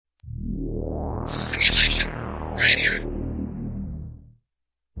Simulation Radio.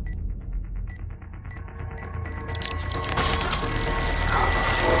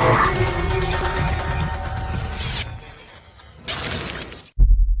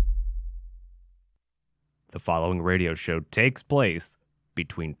 The following radio show takes place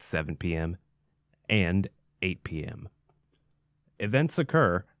between 7 p.m. and 8 p.m. Events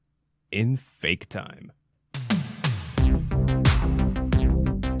occur in fake time.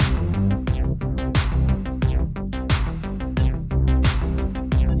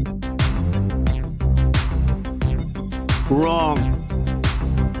 Wrong.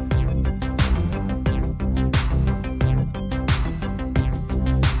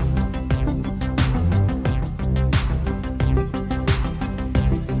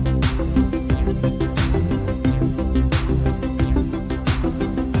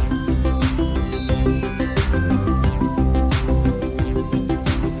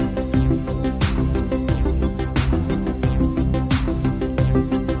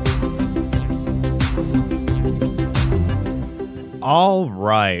 All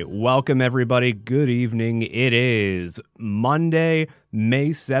right, welcome everybody. Good evening. It is Monday, May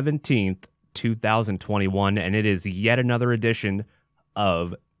 17th, 2021, and it is yet another edition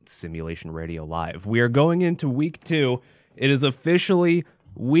of Simulation Radio Live. We are going into week 2. It is officially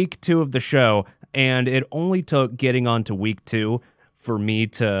week 2 of the show, and it only took getting on to week 2 for me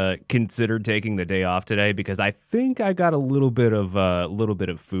to consider taking the day off today because I think I got a little bit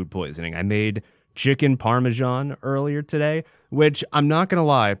of food poisoning. I made chicken parmesan earlier today, which I'm not going to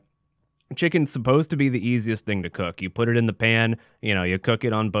lie, chicken's supposed to be the easiest thing to cook. You put it in the pan, you cook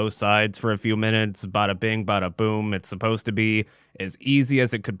it on both sides for a few minutes, bada bing, bada boom. It's supposed to be as easy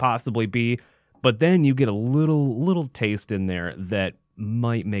as it could possibly be, but then you get a little taste in there that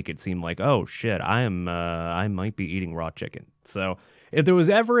might make it seem like, oh shit, I might be eating raw chicken. So if there was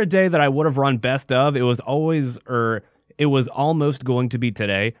ever a day that I would have run best of, it was almost going to be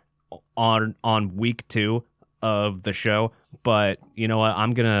today on week 2 of the show. But you know what?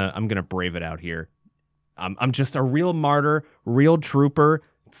 I'm gonna brave it out here. I'm just a real martyr, real trooper,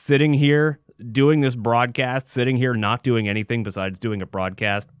 sitting here doing this broadcast, sitting here not doing anything besides doing a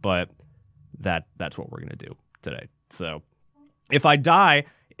broadcast. But that's what we're gonna do today. So if I die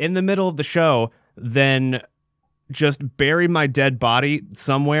in the middle of the show, then just bury my dead body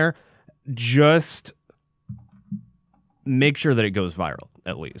somewhere. Just make sure that it goes viral,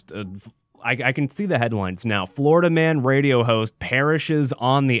 at least. I can see the headlines now. Florida man radio host perishes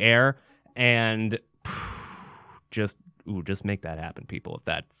on the air, and just make that happen, people.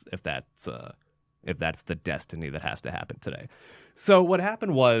 If that's the destiny that has to happen today. So what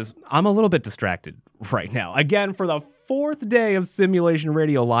happened was I'm a little bit distracted right now. Again, for the 4th day of Simulation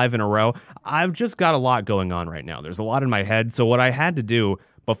Radio Live in a row, I've just got a lot going on right now. There's a lot in my head. So what I had to do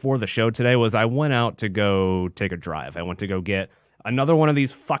before the show today was I went out to go take a drive. I went to go get another one of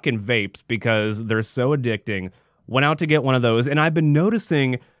these fucking vapes because they're so addicting. Went out to get one of those, and I've been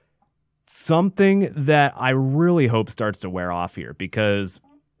noticing something that I really hope starts to wear off here because,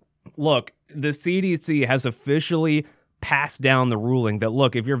 look, the CDC has officially passed down the ruling that,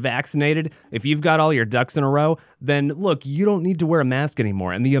 look, if you're vaccinated, if you've got all your ducks in a row, then, look, you don't need to wear a mask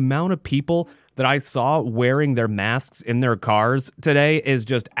anymore. And the amount of people that I saw wearing their masks in their cars today is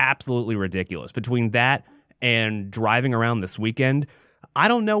just absolutely ridiculous. Between that and driving around this weekend, I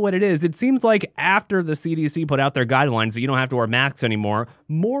don't know what it is. It seems like after the CDC put out their guidelines that you don't have to wear masks anymore,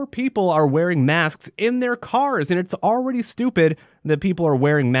 more people are wearing masks in their cars, and it's already stupid that people are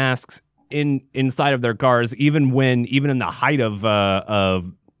wearing masks inside of their cars, even in the height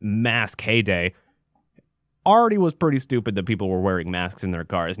of mask heyday. Already was pretty stupid that people were wearing masks in their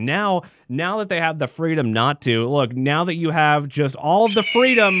cars. Now that they have the freedom not to, look, now that you have just all of the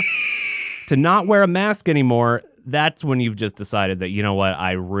freedom to not wear a mask anymore, that's when you've just decided that, you know what,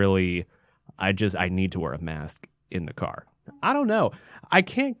 I need to wear a mask in the car. I don't know. I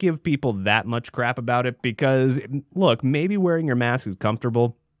can't give people that much crap about it because, look, maybe wearing your mask is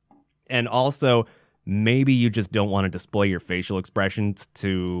comfortable, and also maybe you just don't want to display your facial expressions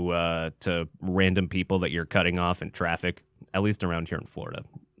to random people that you're cutting off in traffic, at least around here in Florida.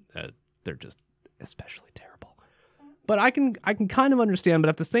 They're just especially terrible. But I can kind of understand, but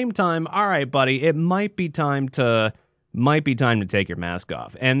at the same time, all right, buddy, it might be time to take your mask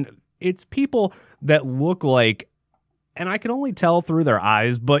off. And it's people that look like, and I can only tell through their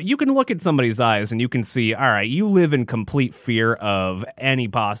eyes, but you can look at somebody's eyes and you can see, all right, you live in complete fear of any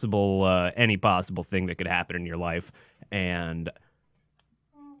possible thing that could happen in your life. And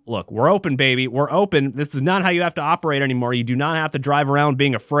look, we're open, baby. We're open. This is not how you have to operate anymore. You do not have to drive around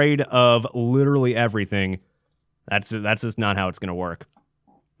being afraid of literally everything. That's just not how it's going to work.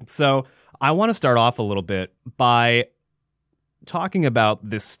 So I want to start off a little bit by talking about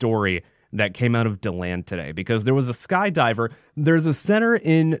this story that came out of DeLand today, because there was a skydiver. There's a center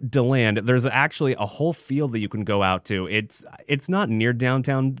in DeLand. There's actually a whole field that you can go out to. It's not near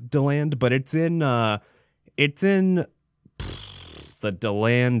downtown DeLand, but it's in the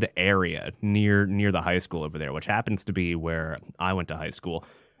DeLand area near the high school over there, which happens to be where I went to high school.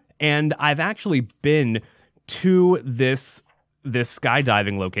 And I've actually been to this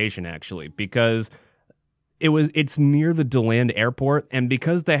skydiving location, actually, because it's near the DeLand airport, and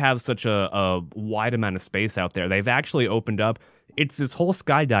because they have such a wide amount of space out there, they've actually opened up, it's this whole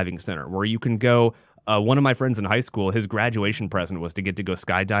skydiving center where you can go. One of my friends in high school, his graduation present was to get to go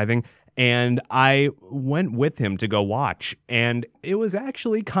skydiving, and I went with him to go watch, and it was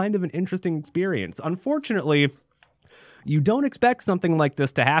actually kind of an interesting experience. Unfortunately, you don't expect something like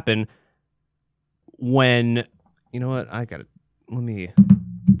this to happen when, you know what, let me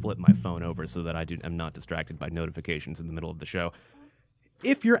flip my phone over so that I'm not distracted by notifications in the middle of the show.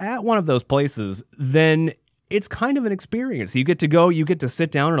 If you're at one of those places, then it's kind of an experience. You get to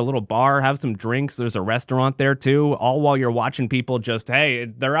sit down in a little bar, have some drinks. There's a restaurant there too, all while you're watching people just, hey,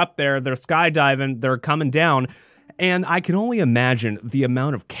 they're up there, they're skydiving, they're coming down. And I can only imagine the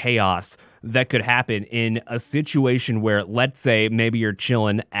amount of chaos that could happen in a situation where, let's say, maybe you're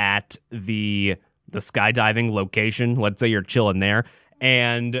chilling at the skydiving location. Let's say you're chilling there,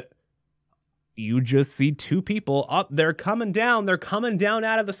 and you just see two people up, they're coming down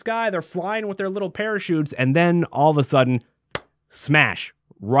out of the sky, they're flying with their little parachutes, and then all of a sudden, smash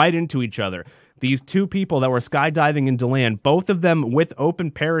right into each other. These two people that were skydiving in DeLand, both of them with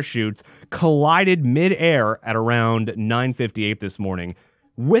open parachutes, collided midair at around 9:58 this morning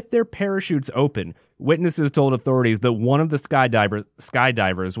with their parachutes open. Witnesses told authorities that one of the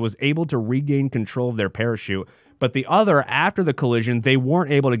skydivers was able to regain control of their parachute, but the other, after the collision, they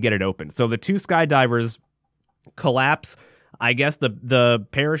weren't able to get it open. So the two skydivers collapse. I guess the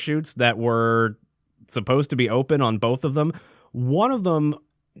parachutes that were supposed to be open on both of them, one of them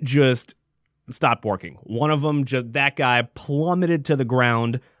just stopped working. One of them, that guy plummeted to the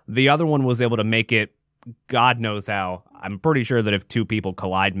ground. The other one was able to make it, God knows how. I'm pretty sure that if two people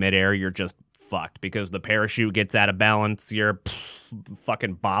collide midair, you're just fucked, because the parachute gets out of balance. You're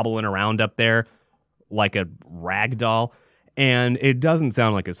fucking bobbling around up there like a rag doll, and it doesn't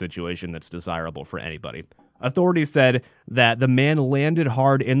sound like a situation that's desirable for anybody. Authorities said that the man landed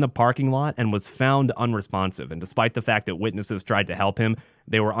hard in the parking lot and was found unresponsive, and despite the fact that witnesses tried to help him,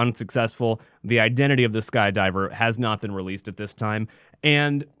 they were unsuccessful. The identity of the skydiver has not been released at this time,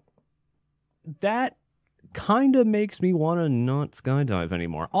 and that kind of makes me want to not skydive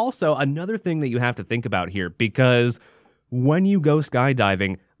anymore. Also, another thing that you have to think about here, because when you go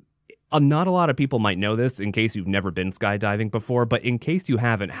skydiving, not a lot of people might know this in case you've never been skydiving before, but in case you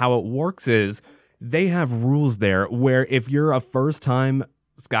haven't, how it works is they have rules there where if you're a first-time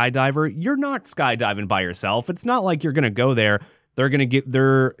skydiver, you're not skydiving by yourself. It's not like you're going to go there. They're going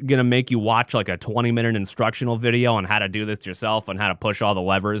to make you watch like a 20-minute instructional video on how to do this yourself, on how to push all the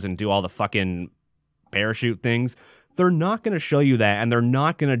levers and do all the fucking parachute things. They're not going to show you that, and they're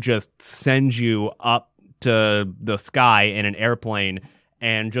not going to just send you up to the sky in an airplane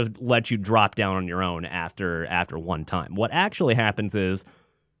and just let you drop down on your own after one time. What actually happens is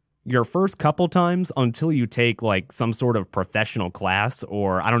your first couple times, until you take like some sort of professional class,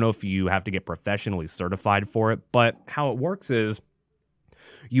 or I don't know if you have to get professionally certified for it, but how it works is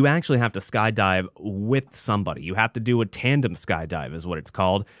you actually have to skydive with somebody. You have to do a tandem skydive is what it's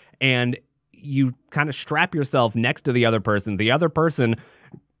called, and you kind of strap yourself next to the other person. The other person,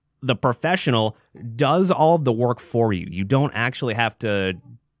 the professional, does all of the work for you. You don't actually have to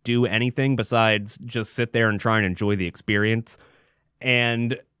do anything besides just sit there and try and enjoy the experience.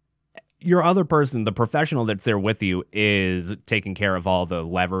 And your other person, the professional that's there with you, is taking care of all the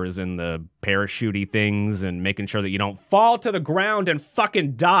levers and the parachute-y things and making sure that you don't fall to the ground and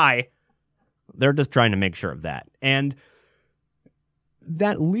fucking die. They're just trying to make sure of that. And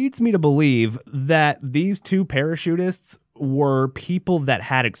that leads me to believe that these two parachutists were people that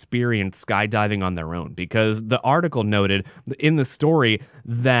had experience skydiving on their own, because the article noted in the story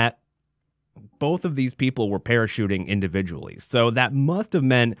that both of these people were parachuting individually. So that must have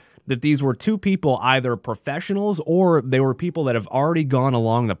meant that these were two people, either professionals or they were people that have already gone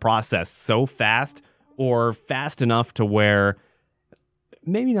along the process so fast, or fast enough to where,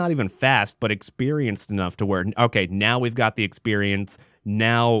 maybe not even fast, but experienced enough to where, okay, now we've got the experience.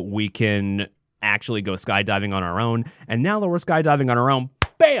 Now we can actually go skydiving on our own. And now that we're skydiving on our own,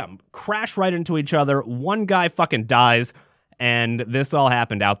 bam, crash right into each other. One guy fucking dies. And this all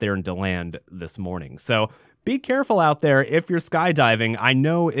happened out there in DeLand this morning. So be careful out there if you're skydiving. I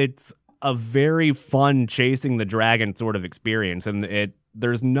know it's a very fun chasing the dragon sort of experience, and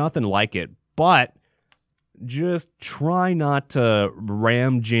there's nothing like it. But just try not to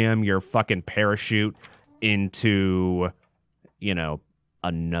ram jam your fucking parachute into,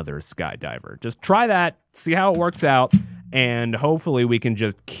 another skydiver. Just try that, see how it works out, and hopefully we can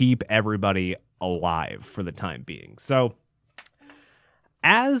just keep everybody alive for the time being. So,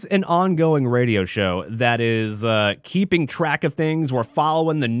 as an ongoing radio show that is keeping track of things, we're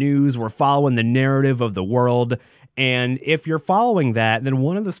following the news, we're following the narrative of the world, and if you're following that, then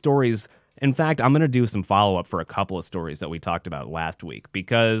one of the stories, in fact, I'm going to do some follow-up for a couple of stories that we talked about last week,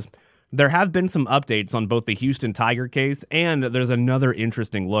 because there have been some updates on both the Houston Tiger case, and there's another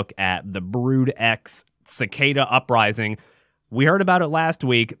interesting look at the Brood X cicada uprising. We heard about it last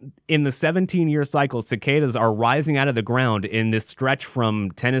week. In the 17-year cycle, cicadas are rising out of the ground in this stretch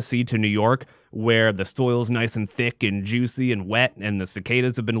from Tennessee to New York, where the soil's nice and thick and juicy and wet, and the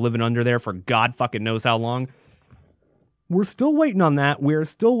cicadas have been living under there for God fucking knows how long. We're still waiting on that. We're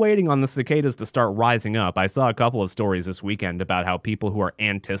still waiting on the cicadas to start rising up. I saw a couple of stories this weekend about how people who are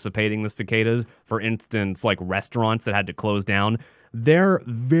anticipating the cicadas, for instance, like restaurants that had to close down, they're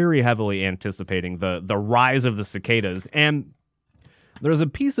very heavily anticipating the rise of the cicadas. And there's a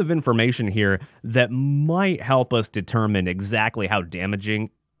piece of information here that might help us determine exactly how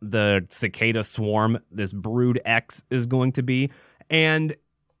damaging the cicada swarm, this Brood X, is going to be. And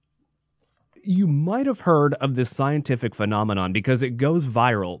you might have heard of this scientific phenomenon because it goes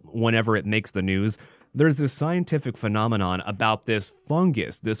viral whenever it makes the news. There's this scientific phenomenon about this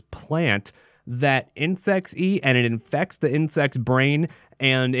fungus, this plant that insects eat, and it infects the insect's brain,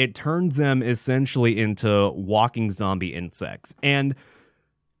 and it turns them essentially into walking zombie insects. And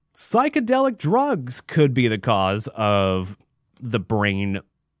psychedelic drugs could be the cause of the brain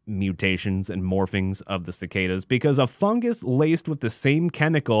mutations and morphings of the cicadas, because a fungus laced with the same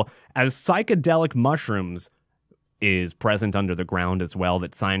chemical as psychedelic mushrooms is present under the ground as well,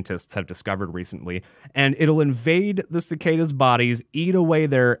 that scientists have discovered recently, and it'll invade the cicadas' bodies, eat away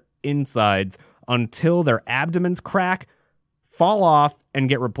their insides until their abdomens crack, fall off, and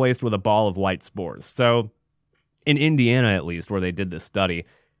get replaced with a ball of white spores. So in Indiana, at least, where they did this study,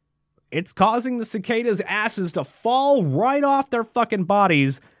 it's causing the cicadas' asses to fall right off their fucking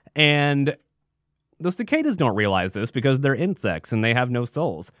bodies, and the cicadas don't realize this because they're insects and they have no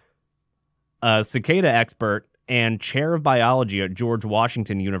souls. A cicada expert and chair of biology at George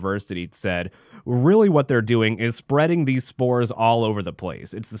Washington University said, really what they're doing is spreading these spores all over the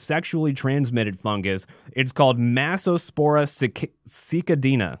place. It's the sexually transmitted fungus. It's called Massospora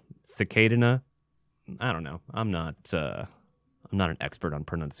cicadina. Cicadina? I don't know. I'm not an expert on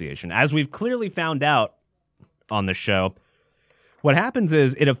pronunciation. As we've clearly found out on the show, what happens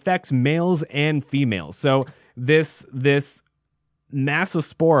is it affects males and females. So this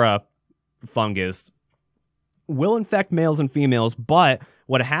Massospora fungus will infect males and females, but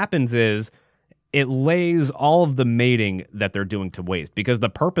what happens is it lays all of the mating that they're doing to waste, because the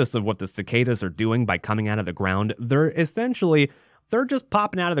purpose of what the cicadas are doing by coming out of the ground, they're just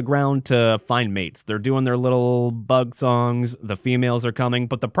popping out of the ground to find mates. They're doing their little bug songs. The females are coming.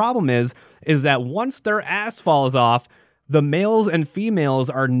 But the problem is that once their ass falls off, the males and females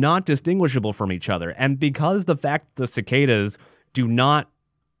are not distinguishable from each other. And because the fact the cicadas do not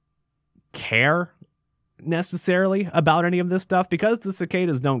care necessarily about any of this stuff, because the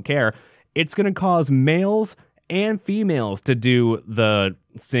cicadas don't care, it's going to cause males and females to do the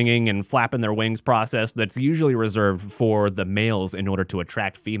singing and flapping their wings process that's usually reserved for the males in order to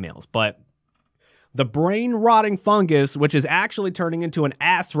attract females. But the brain-rotting fungus, which is actually turning into an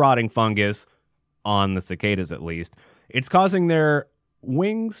ass-rotting fungus, on the cicadas at least, it's causing their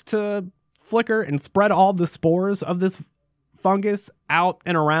wings to flicker and spread all the spores of this fungus out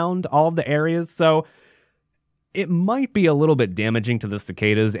and around all of the areas. So it might be a little bit damaging to the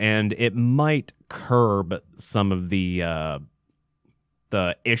cicadas, and it might curb some of the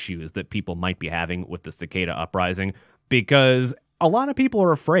issues that people might be having with the cicada uprising, because a lot of people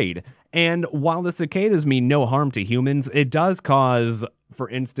are afraid. And while the cicadas mean no harm to humans, it does cause, for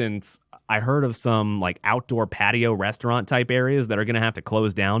instance, I heard of some like outdoor patio restaurant type areas that are going to have to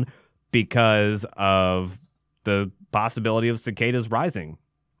close down because of the possibility of cicadas rising.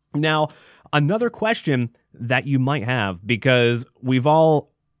 Now, another question that you might have, because we've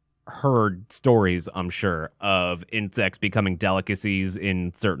all heard stories, I'm sure, of insects becoming delicacies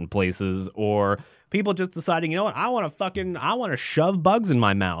in certain places, or people just deciding, you know what, I want to shove bugs in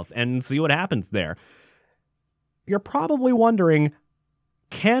my mouth and see what happens there. You're probably wondering,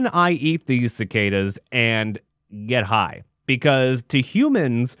 can I eat these cicadas and get high? Because to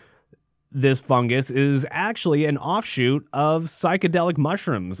humans, this fungus is actually an offshoot of psychedelic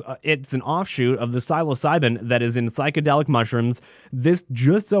mushrooms. It's an offshoot of the psilocybin that is in psychedelic mushrooms. This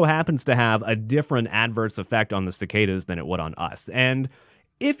just so happens to have a different adverse effect on the cicadas than it would on us. And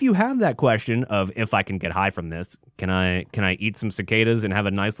if you have that question of if I can get high from this, can I eat some cicadas and have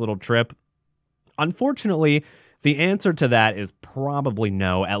a nice little trip? Unfortunately, the answer to that is probably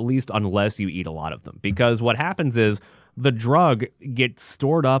no, at least unless you eat a lot of them. Because what happens is the drug gets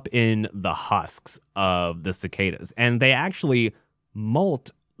stored up in the husks of the cicadas, and they actually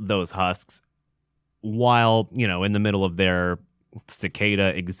molt those husks while, in the middle of their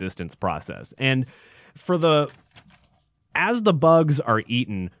cicada existence process. And as the bugs are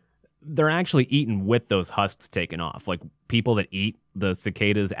eaten, they're actually eaten with those husks taken off. Like people that eat the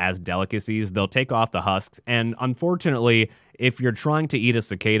cicadas as delicacies, they'll take off the husks. And unfortunately, if you're trying to eat a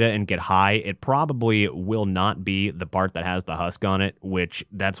cicada and get high, it probably will not be the part that has the husk on it, which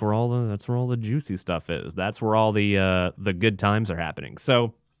that's where all the juicy stuff is. That's where all the good times are happening.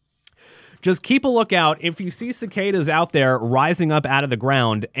 So just keep a lookout. If you see cicadas out there rising up out of the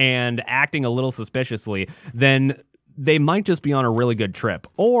ground and acting a little suspiciously, then they might just be on a really good trip,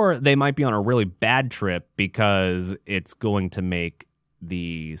 or they might be on a really bad trip because it's going to make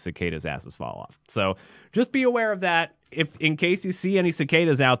the cicadas' asses fall off. So just be aware of that. If in case you see any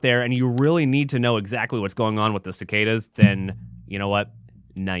cicadas out there and you really need to know exactly what's going on with the cicadas, then you know what?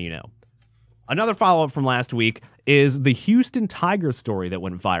 Now you know. Another follow-up from last week is the Houston tiger story that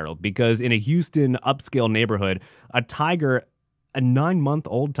went viral, because in a Houston upscale neighborhood, a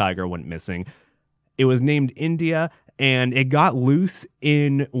 9-month-old tiger went missing. It was named India, and it got loose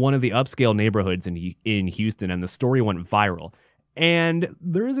in one of the upscale neighborhoods in Houston, and the story went viral. And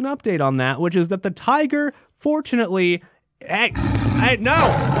there is an update on that, which is that the tiger, fortunately, no,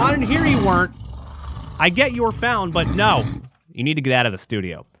 not in here you weren't. I get you were found, but no, you need to get out of the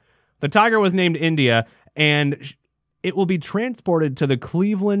studio. The tiger was named India, and it will be transported to the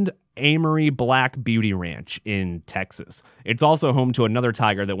Cleveland Amory Black Beauty Ranch in Texas. It's also home to another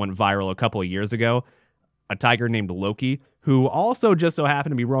tiger that went viral a couple of years ago, a tiger named Loki, who also just so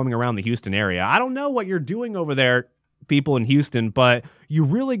happened to be roaming around the Houston area. I don't know what you're doing over there, people in Houston, but you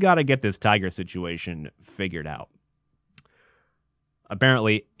really got to get this tiger situation figured out.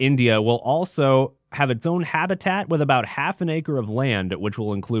 Apparently, India will also have its own habitat with about half an acre of land, which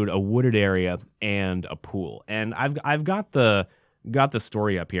will include a wooded area and a pool. And I've got the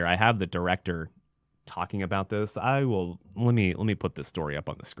story up here. I have the director talking about this. Let me put this story up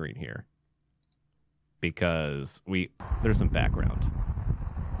on the screen here, because there's some background.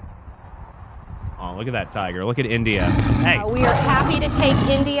 Oh, look at that tiger. Look at India. Hey. We are happy to take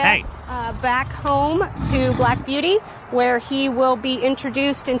India back home to Black Beauty, where he will be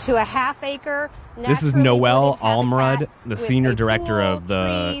introduced into a half-acre. This is Noel Almrud, the senior director of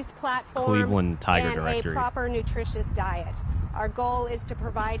the Cleveland Tiger Directory. A proper nutritious diet. Our goal is to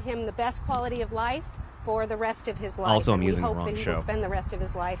provide him the best quality of life for the rest of his life. Also, I'm using the wrong show. We hope that he will spend the rest of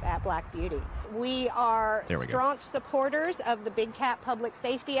his life at Black Beauty. We are staunch supporters of the Big Cat Public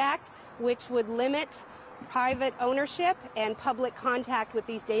Safety Act, which would limit private ownership and public contact with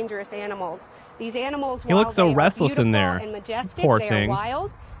these dangerous animals. These animals, he looks so restless in there. And majestic, Poor they thing. are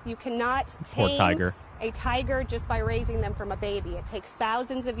wild. You cannot tame a tiger just by raising them from a baby. It takes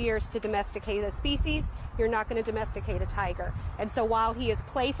thousands of years to domesticate a species. You're not going to domesticate a tiger. And so while he is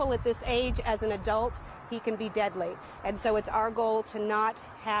playful at this age as an adult, he can be deadly. And so it's our goal to not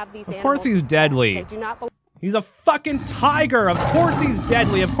have these animals. Of course he's deadly. He's a fucking tiger. Of course he's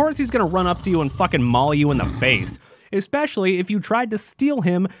deadly. Of course he's going to run up to you and fucking maul you in the face. Especially if you tried to steal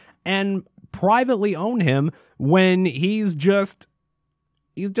him and privately own him when he's just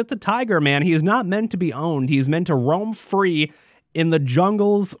a tiger, man. He is not meant to be owned. He is meant to roam free in the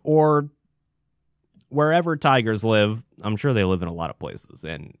jungles or wherever tigers live. I'm sure they live in a lot of places,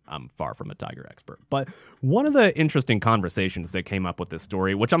 and I'm far from a tiger expert. But one of the interesting conversations that came up with this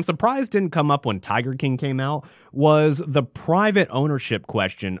story, which I'm surprised didn't come up when Tiger King came out, was the private ownership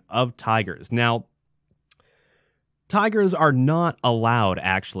question of tigers. Now, tigers are not allowed,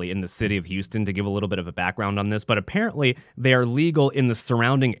 actually, in the city of Houston, to give a little bit of a background on this, but apparently they are legal in the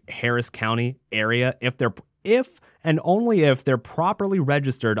surrounding Harris County area if and only if they're properly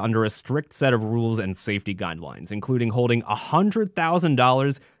registered under a strict set of rules and safety guidelines, including holding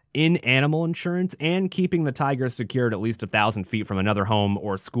 $100,000 in animal insurance and keeping the tiger secured at least 1,000 feet from another home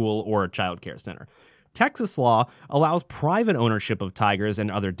or school or a child care center. Texas law allows private ownership of tigers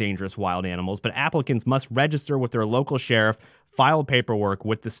and other dangerous wild animals, but applicants must register with their local sheriff, file paperwork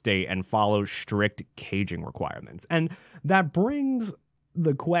with the state, and follow strict caging requirements. And that brings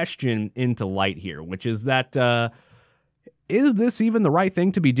the question into light here, which is that, is this even the right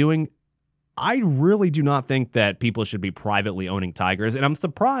thing to be doing? I really do not think that people should be privately owning tigers, and I'm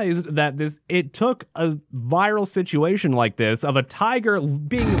surprised that it took a viral situation like this of a tiger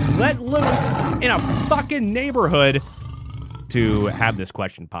being let loose in a fucking neighborhood to have this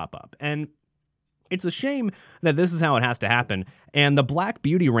question pop up. And it's a shame that this is how it has to happen. And the Black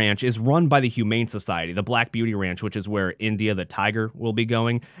Beauty Ranch is run by the Humane Society, the Black Beauty Ranch, which is where India the tiger will be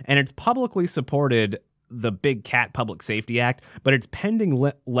going, and it's publicly supported the Big Cat Public Safety Act, but it's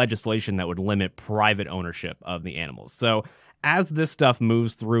pending legislation that would limit private ownership of the animals. So as this stuff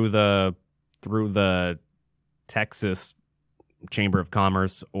moves through the Texas Chamber of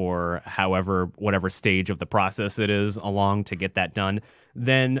Commerce, or whatever stage of the process it is along to get that done,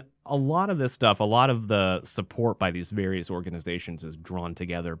 then a lot of this stuff, a lot of the support by these various organizations is drawn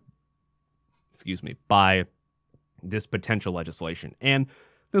together, by this potential legislation. And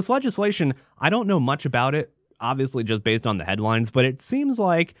this legislation, I don't know much about it, obviously just based on the headlines, but it seems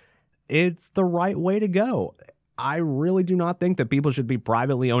like it's the right way to go. I really do not think that people should be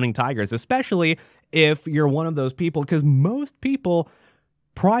privately owning tigers, especially if you're one of those people, because most people,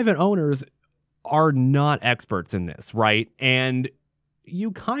 private owners, are not experts in this, right? And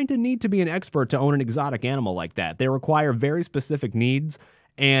you kind of need to be an expert to own an exotic animal like that. They require very specific needs,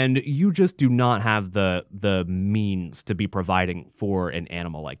 and you just do not have the means to be providing for an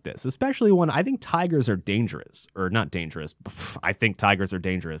animal like this, especially when I think tigers are dangerous, or not dangerous. I think tigers are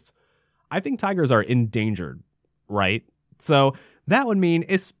dangerous. I think tigers are endangered, right? So that would mean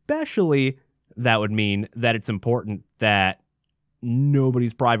that it's important that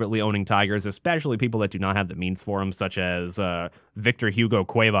nobody's privately owning tigers, especially people that do not have the means for them, such as Victor Hugo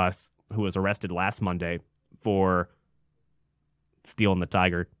Cuevas, who was arrested last Monday for stealing the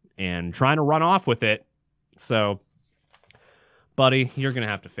tiger and trying to run off with it. So, buddy, you're going to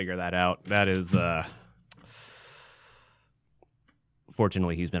have to figure that out. That is,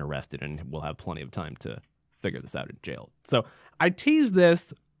 fortunately, he's been arrested and we'll have plenty of time to figure this out in jail. So I teased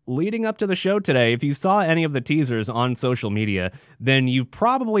this leading up to the show today. If you saw any of the teasers on social media, then you've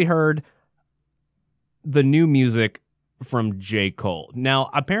probably heard the new music from J. Cole. Now,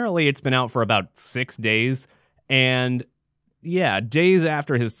 apparently it's been out for about 6 days, and yeah, days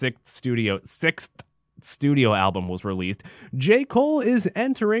after his sixth studio album was released, J. Cole is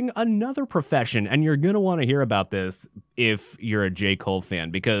entering another profession, and you're going to want to hear about this if you're a J. Cole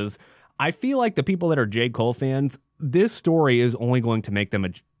fan, because I feel like the people that are J. Cole fans, this story is only going to make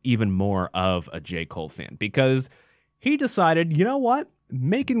them even more of a J. Cole fan, because he decided, you know what?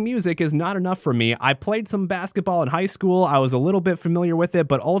 Making music is not enough for me. I played some basketball in high school. I was a little bit familiar with it,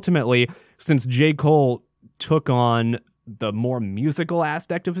 but ultimately, since J. Cole took on the more musical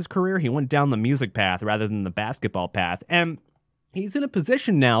aspect of his career, he went down the music path rather than the basketball path. And he's in a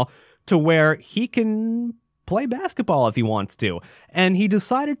position now to where he can play basketball if he wants to. And he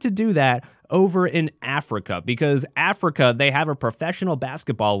decided to do that over in Africa, because Africa, they have a professional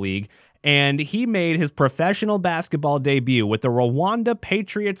basketball league, and he made his professional basketball debut with the Rwanda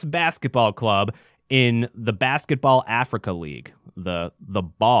Patriots Basketball Club in the Basketball Africa League, the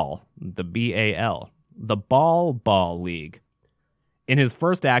BAL, the BAL, the Ball League. In his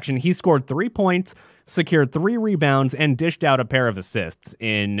first action, he scored 3 points, secured 3 rebounds, and dished out a pair of assists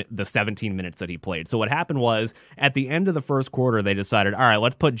in the 17 minutes that he played. So what happened was, at the end of the first quarter, they decided, all right,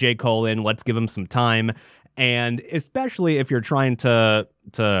 let's put J. Cole in, let's give him some time. And especially if you're trying to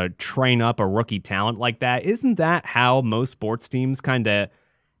train up a rookie talent like that, isn't that how most sports teams kind of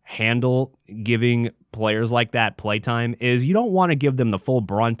handle giving players like that playtime? Is you don't want to give them the full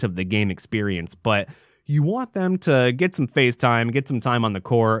brunt of the game experience, but you want them to get some face time, get some time on the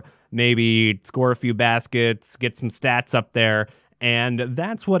court, maybe score a few baskets, get some stats up there. And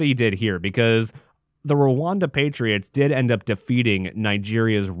that's what he did here, because the Rwanda Patriots did end up defeating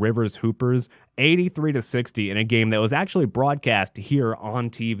Nigeria's Rivers Hoopers 83-60 in a game that was actually broadcast here on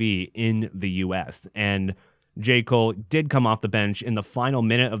TV in the U.S. And J. Cole did come off the bench in the final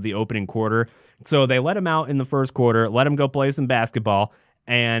minute of the opening quarter. So they let him out in the first quarter, let him go play some basketball,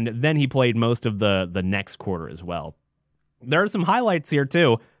 and then he played most of the next quarter as well. There are some highlights here,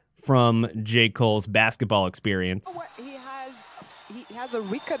 too, from J. Cole's basketball experience. He has a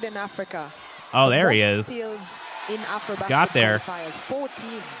record in Africa. Oh, there he is. In Afro got there. 14.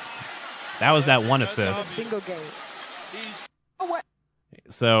 That was that one assist. Single game.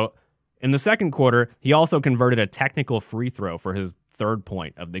 So in the second quarter, he also converted a technical free throw for his third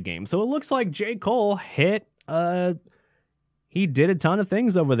point of the game. So it looks like J. Cole he did a ton of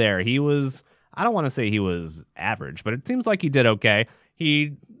things over there. He was, I don't want to say he was average, but it seems like he did okay.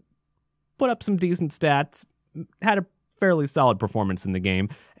 He put up some decent stats, had a fairly solid performance in the game,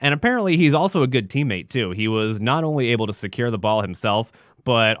 and apparently he's also a good teammate too. He was not only able to secure the ball himself,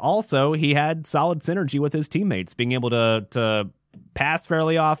 but also he had solid synergy with his teammates, being able to pass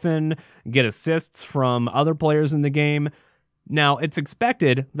fairly often, get assists from other players in the game. Now, it's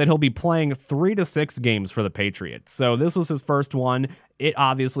expected that he'll be playing 3 to 6 games for the Patriots. So this was his first one. It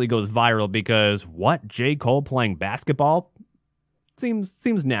obviously goes viral because what? J. Cole playing basketball?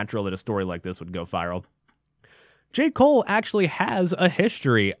 Seems natural that a story like this would go viral. J. Cole actually has a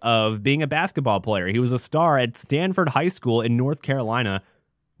history of being a basketball player. He was a star at Stanford High School in North Carolina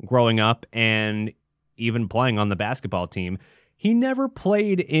growing up and even playing on the basketball team. He never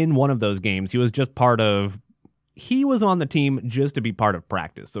played in one of those games. He was on the team just to be part of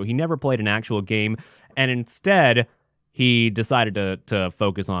practice. So he never played an actual game. And instead, he decided to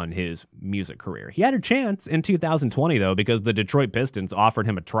focus on his music career. He had a chance in 2020, though, because the Detroit Pistons offered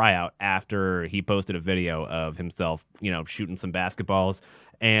him a tryout after he posted a video of himself, shooting some basketballs.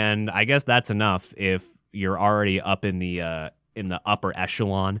 And I guess that's enough if you're already up in the upper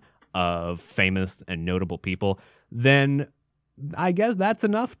echelon of famous and notable people. Then I guess that's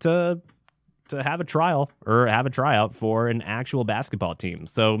enough to have a trial or have a tryout for an actual basketball team.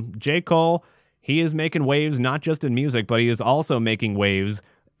 So J. Cole, he is making waves not just in music, but he is also making waves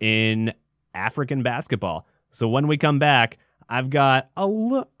in African basketball. So when we come back, I've got a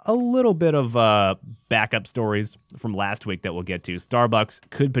little bit of backup stories from last week that we'll get to. Starbucks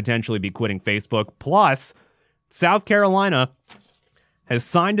could potentially be quitting Facebook. Plus, South Carolina has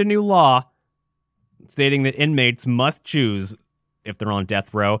signed a new law stating that inmates must choose if they're on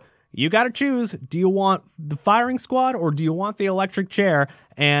death row. You got to choose. Do you want the firing squad or do you want the electric chair?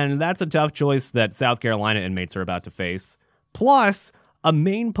 And that's a tough choice that South Carolina inmates are about to face. Plus, a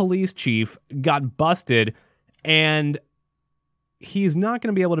Maine police chief got busted, and he's not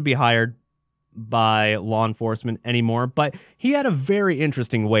going to be able to be hired by law enforcement anymore, but he had a very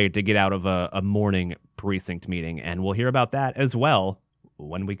interesting way to get out of a morning precinct meeting, and we'll hear about that as well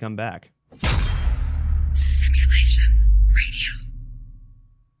when we come back. Simulation Radio.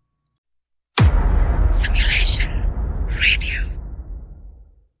 Simulation Radio.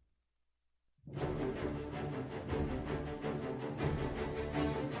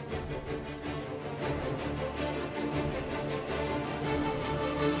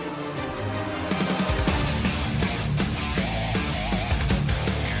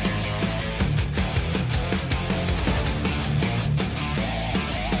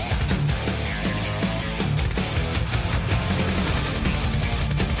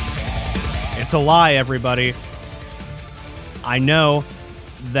 It's a lie, everybody. I know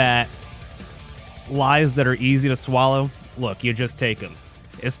that lies that are easy to swallow, look, you just take them.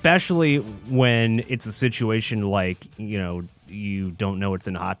 Especially when it's a situation like, you don't know what's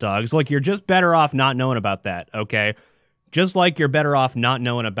in hot dogs. Look, you're just better off not knowing about that, okay? Just like you're better off not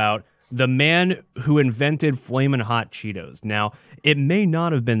knowing about the man who invented Flamin' Hot Cheetos. Now, it may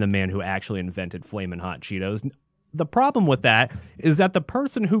not have been the man who actually invented Flamin' Hot Cheetos. The problem with that is that the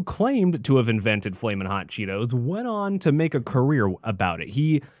person who claimed to have invented Flamin' Hot Cheetos went on to make a career about it.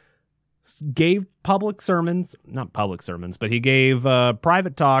 He gave not public sermons, but he gave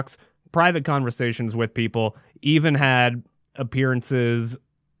private talks, private conversations with people, even had appearances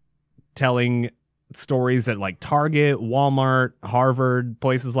telling stories at like Target, Walmart, Harvard,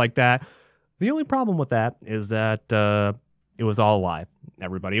 places like that. The only problem with that is that it was all a lie,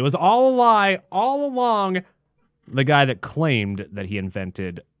 everybody. It was all a lie all along. The guy that claimed that he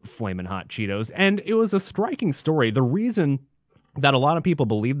invented Flamin' Hot Cheetos. And it was a striking story. The reason that a lot of people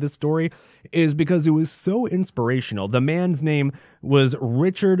believe this story is because it was so inspirational. The man's name was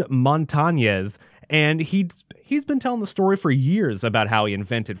Richard Montañez, and he's been telling the story for years about how he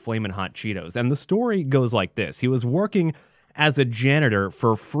invented Flamin' Hot Cheetos. And the story goes like this. He was working as a janitor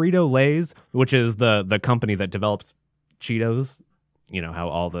for Frito-Lay's, which is the company that develops Cheetos. You know how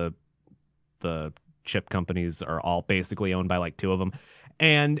all the chip companies are all basically owned by like two of them.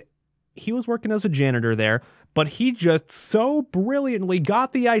 And he was working as a janitor there, but he just so brilliantly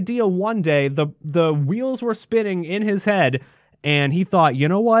got the idea one day. The wheels were spinning in his head, and he thought, you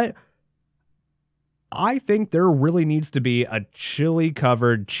know what? I think there really needs to be a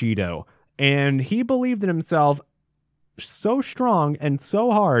chili-covered Cheeto. And he believed in himself so strong and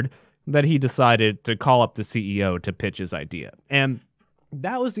so hard that he decided to call up the CEO to pitch his idea. And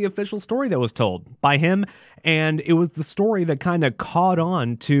that was the official story that was told by him, and it was the story that kind of caught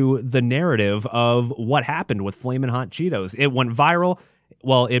on to the narrative of what happened with Flamin' Hot Cheetos. It went viral.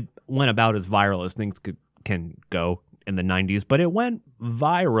 Well, it went about as viral as things can go in the 90s, but it went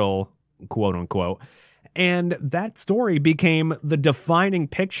viral, quote unquote. And that story became the defining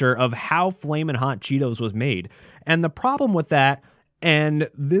picture of how Flamin' Hot Cheetos was made. And the problem with that, and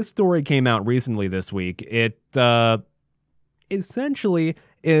this story came out recently this week, essentially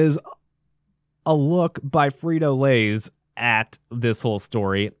is a look by Frito-Lay's at this whole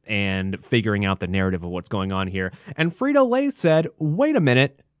story and figuring out the narrative of what's going on here. And Frito-Lay said, wait a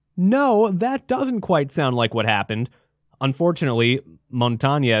minute, no, that doesn't quite sound like what happened. Unfortunately,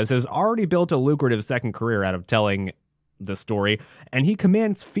 Montañez has already built a lucrative second career out of telling the story, and he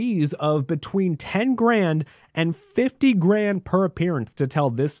commands fees of between 10 grand and 50 grand per appearance to tell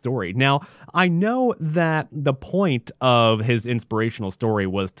this story. Now, I know that the point of his inspirational story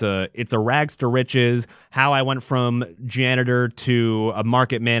was it's a rags to riches, how I went from janitor to a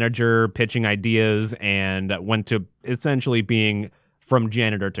market manager pitching ideas and went to essentially being from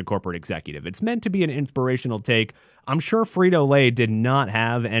janitor to corporate executive. It's meant to be an inspirational take. I'm sure Frito-Lay did not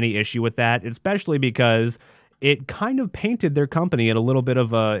have any issue with that, especially because it kind of painted their company in a little bit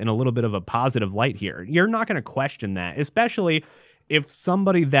of a positive light here. You're not going to question that, especially if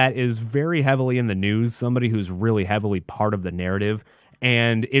somebody that is very heavily in the news, somebody who's really heavily part of the narrative,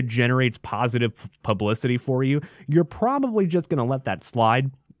 and it generates positive publicity for you, you're probably just going to let that slide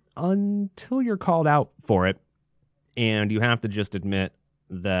until you're called out for it. And you have to just admit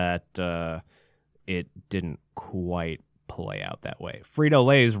that it didn't quite play out that way.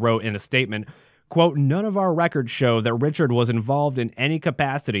 Frito-Lay's wrote in a statement, quote, none of our records show that Richard was involved in any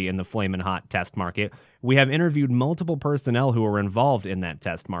capacity in the Flamin' Hot test market. We have interviewed multiple personnel who were involved in that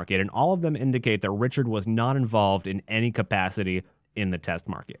test market, and all of them indicate that Richard was not involved in any capacity in the test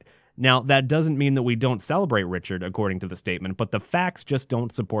market. Now, that doesn't mean that we don't celebrate Richard, according to the statement, but the facts just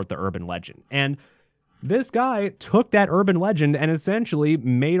don't support the urban legend. And this guy took that urban legend and essentially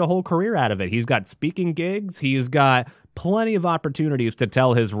made a whole career out of it. He's got speaking gigs. He's got plenty of opportunities to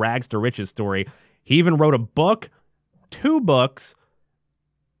tell his rags to riches story. He even wrote a book, 2 books.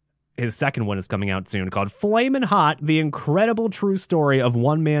 His second one is coming out soon, called Flamin' Hot, The Incredible True Story of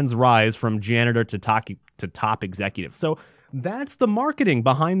One Man's Rise from Janitor to Top Executive. So that's the marketing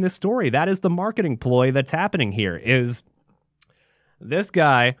behind this story. That is the marketing ploy that's happening here, is this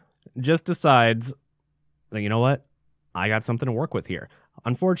guy just decides, you know what? I got something to work with here.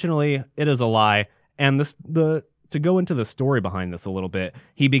 Unfortunately, it is a lie. And to go into the story behind this a little bit,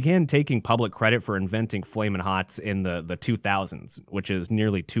 he began taking public credit for inventing Flamin' Hots in the 2000s, which is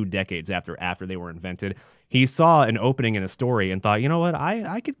nearly 2 decades after they were invented. He saw an opening in a story and thought, you know what?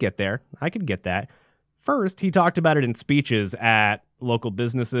 I could get there. I could get that. First, he talked about it in speeches at local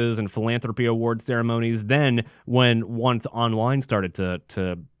businesses and philanthropy award ceremonies. Then, once online started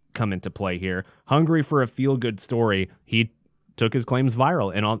to come into play here, hungry for a feel-good story, he took his claims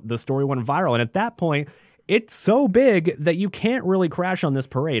viral, and the story went viral. And at that point, it's so big that you can't really crash on this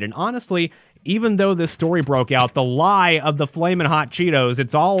parade. And honestly, even though this story broke out, the lie of the Flamin' Hot Cheetos,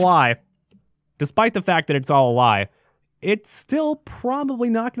 it's all a lie. Despite the fact that it's all a lie, it's still probably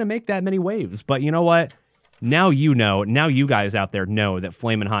not going to make that many waves. But you know what? Now you know. Now you guys out there know that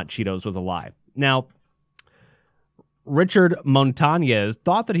Flamin' Hot Cheetos was a lie. Now, Richard Montañez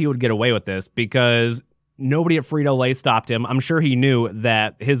thought that he would get away with this because nobody at Frito-Lay stopped him. I'm sure he knew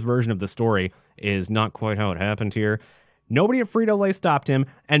that his version of the story is not quite how it happened here. Nobody at Frito-Lay stopped him,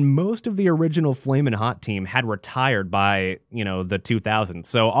 and most of the original Flamin' Hot team had retired by, the 2000s.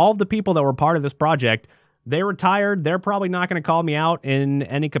 So all of the people that were part of this project, they retired. They're probably not going to call me out in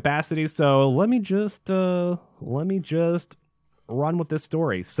any capacity. So let me just run with this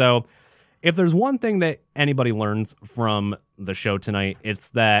story. So if there's one thing that anybody learns from the show tonight,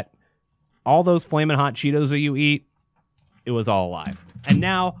 it's that all those Flamin' Hot Cheetos that you eat, it was all a lie. And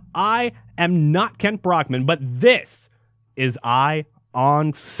now I am not Kent Brockman, but this is I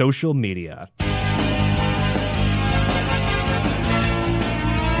on social media.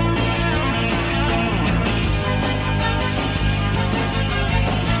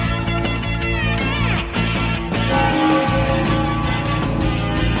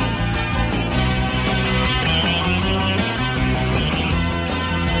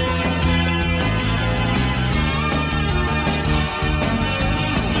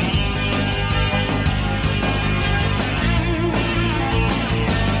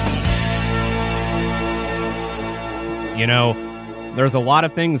 There's a lot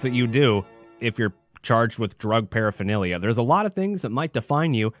of things that you do if you're charged with drug paraphernalia. There's a lot of things that might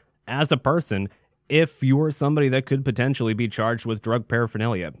define you as a person if you're somebody that could potentially be charged with drug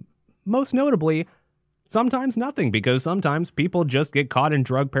paraphernalia. Most notably, sometimes nothing, because sometimes people just get caught in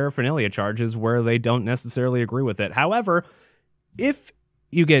drug paraphernalia charges where they don't necessarily agree with it. However, if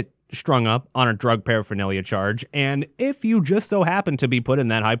you get strung up on a drug paraphernalia charge, and if you just so happen to be put in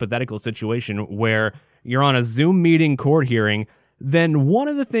that hypothetical situation where you're on a Zoom meeting court hearing then one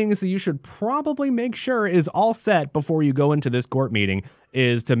of the things that you should probably make sure is all set before you go into this court meeting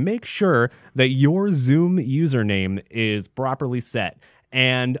is to make sure that your Zoom username is properly set.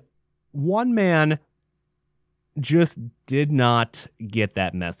 And one man just did not get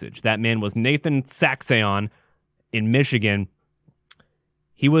that message. That man was Nathan Saxon in Michigan.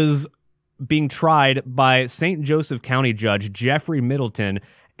 He was being tried by St. Joseph County Judge Jeffrey Middleton.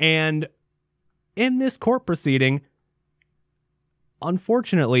 And in this court proceeding,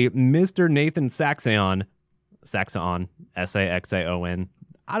 unfortunately, Mr. Nathan Saxon, S-A-X-A-O-N,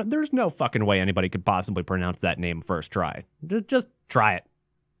 there's no fucking way anybody could possibly pronounce that name first try. Just try it.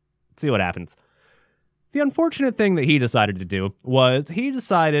 See what happens. The unfortunate thing that he decided to do was he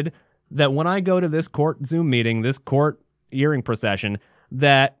decided that when I go to this court Zoom meeting, this court hearing procession,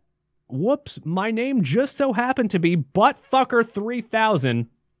 that, whoops, my name just so happened to be Buttfucker3000,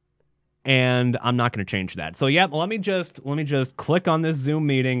 and I'm not going to change that. So, yeah, let me just click on this Zoom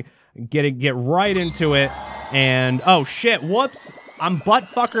meeting, get right into it, and, oh, shit, whoops, I'm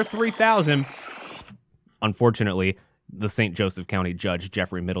Buttfucker3000. Unfortunately, the St. Joseph County Judge,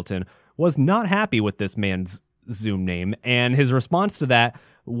 Jeffrey Middleton, was not happy with this man's Zoom name, and his response to that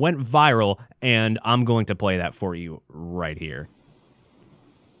went viral, and I'm going to play that for you right here.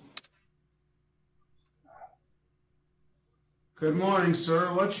 Good morning,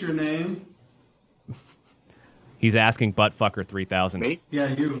 sir. What's your name? He's asking Buttfucker3000. Me? Yeah,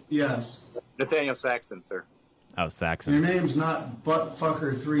 you. Yes. Nathaniel Saxon, sir. Oh, Saxon. Your name's not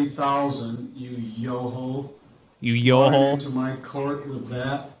Buttfucker3000, you yo-ho. You yo-ho. Into my court with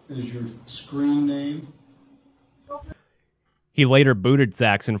that as your screen name. He later booted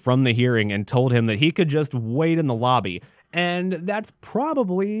Saxon from the hearing and told him that he could just wait in the lobby. And that's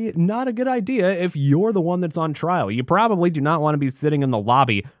probably not a good idea if you're the one that's on trial. You probably do not want to be sitting in the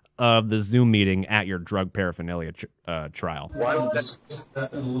lobby of the Zoom meeting at your drug paraphernalia trial. We'll discuss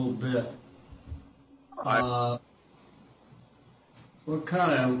that in a little bit. What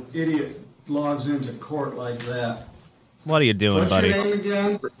kind of idiot logs into court like that? What are you doing, What's buddy? your name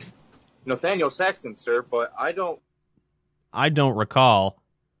again? Nathaniel Saxton, sir, but I don't recall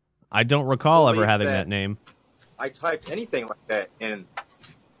ever believe having that name. I typed anything like that in.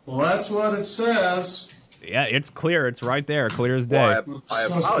 Well, that's what it says. Yeah, it's clear. It's right there, clear as day. Well, I Discuss that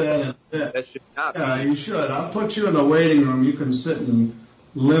in apologize. a bit. That should not Yeah, be. you should. I'll put you in the waiting room. You can sit in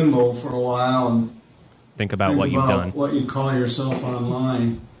limbo for a while and Think about think what you've about done. what you call yourself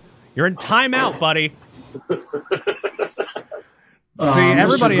online. You're in timeout, buddy. Mr.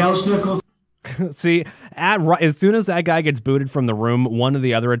 everybody else- Grossnickel, See, as soon as that guy gets booted from the room, one of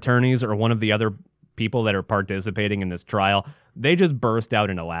the other attorneys or one of the other people that are participating in this trial, they just burst out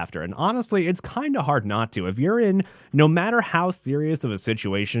into laughter. And honestly, it's kind of hard not to. If you're in, no matter how serious of a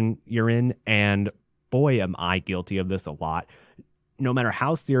situation you're in, and boy, am I guilty of this a lot, no matter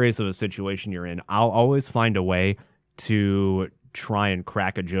how serious of a situation you're in, I'll always find a way to try and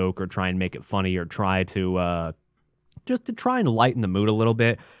crack a joke or try and make it funny or try to just to try and lighten the mood a little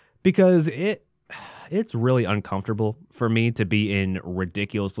bit, because it's really uncomfortable for me to be in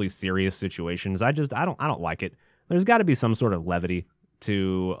ridiculously serious situations. I don't like it. There's got to be some sort of levity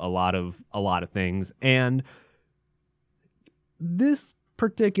to a lot of things, and this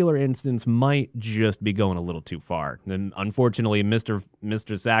particular instance might just be going a little too far. And unfortunately,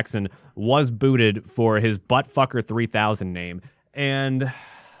 Mr. Saxon was booted for his Buttfucker3000 name, and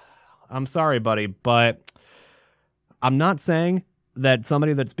I'm sorry, buddy, but I'm not saying that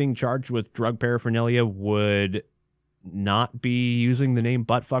somebody that's being charged with drug paraphernalia would not be using the name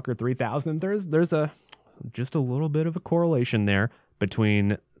Buttfucker3000. There's just a little bit of a correlation there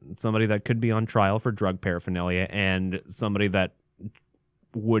between somebody that could be on trial for drug paraphernalia and somebody that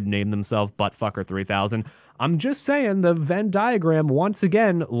would name themselves Buttfucker3000. I'm just saying the Venn diagram once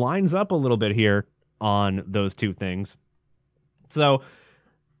again lines up a little bit here on those two things. So,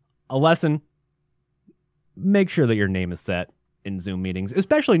 a lesson: make sure that your name is set in Zoom meetings,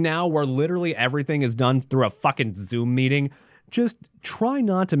 especially now where literally everything is done through a fucking Zoom meeting. Just try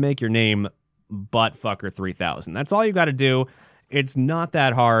not to make your name Buttfucker3000. That's all you got to do. It's not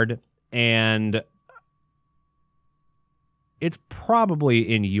that hard, and it's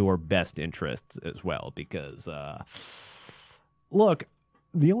probably in your best interests as well, because look,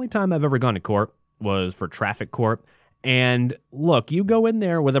 the only time I've ever gone to court was for traffic court. And look, you go in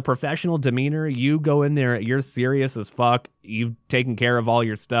there with a professional demeanor. You go in there, you're serious as fuck. You've taken care of all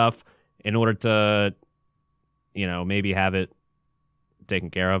your stuff in order to, maybe have it taken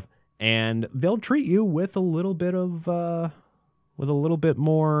care of. And they'll treat you with a little bit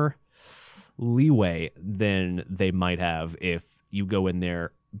more leeway than they might have if you go in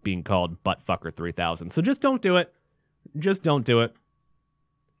there being called Buttfucker3000. So just don't do it. Just don't do it.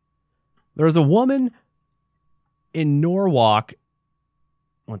 There was a woman in Norwalk.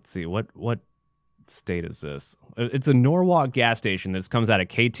 Let's see, what state is this? It's a Norwalk gas station that comes out of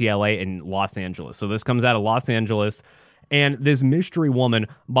KTLA in Los Angeles. So this comes out of Los Angeles, and this mystery woman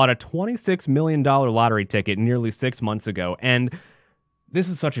bought a $26 million lottery ticket nearly 6 months ago. And this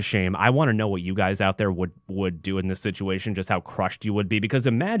is such a shame. I want to know what you guys out there would do in this situation, just how crushed you would be. Because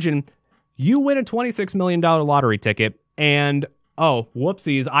imagine you win a $26 million lottery ticket, and oh,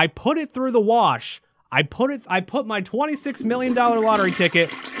 whoopsies, I put it through the wash. I put my $26 million lottery ticket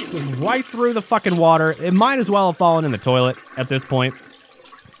right through the fucking water. It might as well have fallen in the toilet at this point.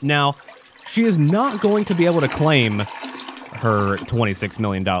 Now, she is not going to be able to claim her $26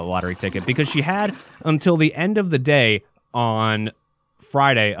 million lottery ticket because she had until the end of the day on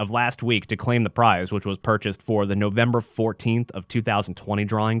Friday of last week to claim the prize, which was purchased for the November 14th of 2020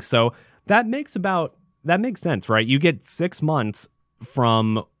 drawing. So that makes sense, right? You get 6 months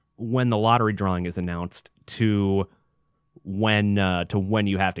from when the lottery drawing is announced to when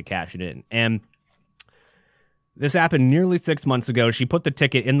you have to cash it in. And this happened nearly 6 months ago. She put the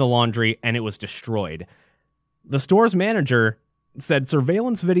ticket in the laundry and it was destroyed. The store's manager said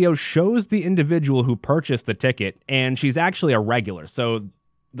surveillance video shows the individual who purchased the ticket, and she's actually a regular. So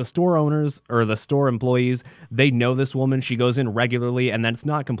the store owners or the store employees, they know this woman. She goes in regularly, and that's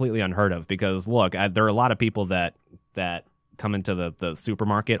not completely unheard of because, look, there are a lot of people that come into the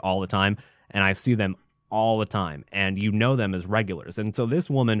supermarket all the time, and I see them all the time, and you know them as regulars. And so this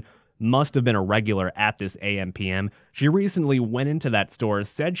woman must have been a regular at this AM/PM. She recently went into that store,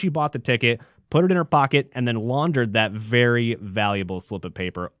 said she bought the ticket, put it in her pocket, and then laundered that very valuable slip of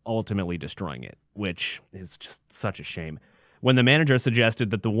paper, ultimately destroying it, which is just such a shame. When the manager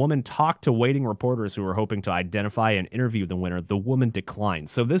suggested that the woman talk to waiting reporters who were hoping to identify and interview the winner, the woman declined.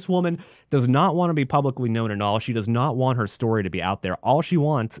 So this woman does not want to be publicly known at all. She does not want her story to be out there. All she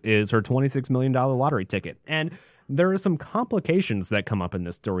wants is her $26 million lottery ticket. And there are some complications that come up in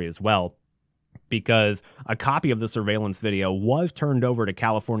this story as well, because a copy of the surveillance video was turned over to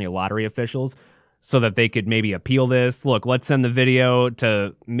California lottery officials so that they could maybe appeal this. Look, let's send the video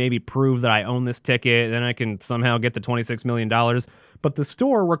to maybe prove that I own this ticket, then I can somehow get the $26 million. But the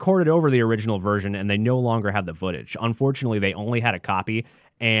store recorded over the original version, and they no longer have the footage. Unfortunately, they only had a copy,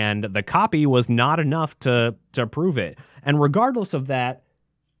 and the copy was not enough to prove it. And regardless of that,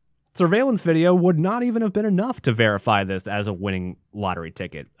 surveillance video would not even have been enough to verify this as a winning lottery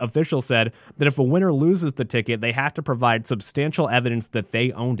ticket. Officials said that if a winner loses the ticket, they have to provide substantial evidence that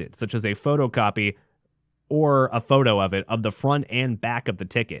they owned it, such as a photocopy or a photo of it of the front and back of the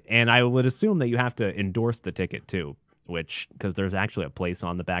ticket. And I would assume that you have to endorse the ticket too, because there's actually a place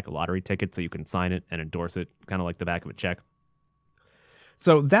on the back of lottery tickets so you can sign it and endorse it, kind of like the back of a check.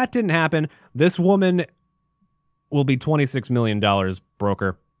 So that didn't happen. This woman will be $26 million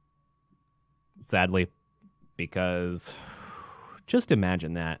broker. Sadly, because just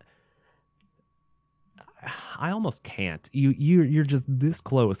imagine that. I almost can't. You're just this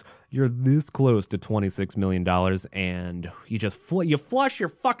close. You're this close to $26 million, and you just you flush your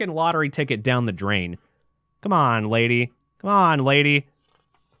fucking lottery ticket down the drain. Come on, lady. Come on, lady.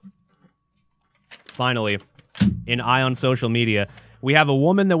 Finally, in Eye on Social Media, we have a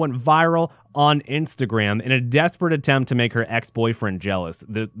woman that went viral on Instagram in a desperate attempt to make her ex-boyfriend jealous.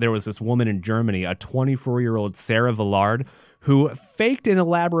 There was this woman in Germany, a 24-year-old Sarah Villard, who faked an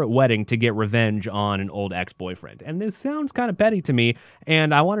elaborate wedding to get revenge on an old ex-boyfriend. And this sounds kind of petty to me,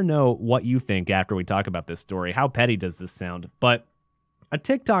 and I want to know what you think after we talk about this story. How petty does this sound? But a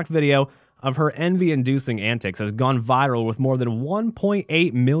TikTok video of her envy-inducing antics has gone viral with more than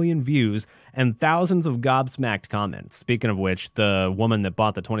 1.8 million views and thousands of gobsmacked comments. Speaking of which, the woman that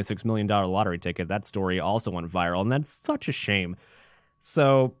bought the $26 million lottery ticket, that story also went viral, and that's such a shame.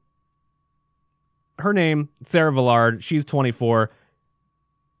 So, her name, Sarah Villard, she's 24.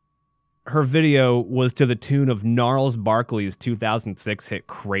 Her video was to the tune of Gnarls Barkley's 2006 hit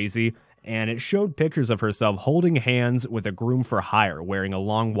Crazy, and it showed pictures of herself holding hands with a groom for hire, wearing a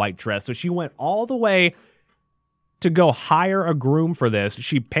long white dress. So she went all the way to go hire a groom for this.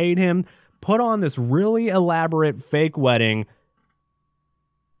 She paid him, put on this really elaborate fake wedding,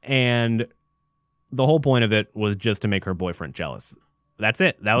 and the whole point of it was just to make her boyfriend jealous. That's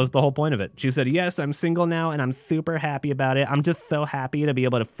it. That was the whole point of it. She said, yes, I'm single now, and I'm super happy about it. I'm just so happy to be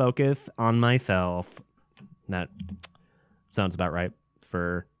able to focus on myself. That sounds about right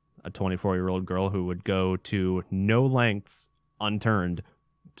for a 24-year-old girl who would go to no lengths unturned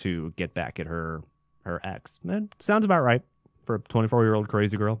to get back at her ex. That sounds about right for a 24-year-old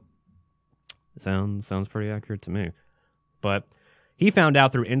crazy girl. Sounds pretty accurate to me. But He found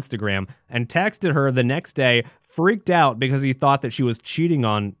out through Instagram and texted her the next day, freaked out because he thought that she was cheating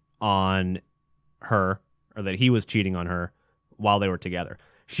on her, or that he was cheating on her while they were together.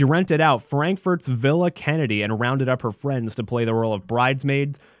 She rented out Frankfurt's Villa Kennedy and rounded up her friends to play the role of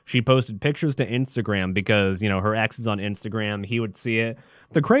bridesmaids. She posted pictures to Instagram because, her ex is on Instagram. He would see it.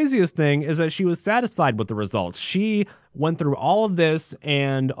 The craziest thing is that she was satisfied with the results. She went through all of this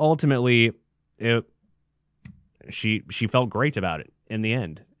and ultimately she felt great about it in the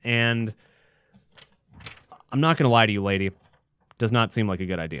end. And I'm not going to lie to you, lady. Does not seem like a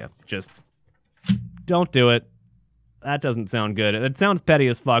good idea. Just don't do it. That doesn't sound good. It sounds petty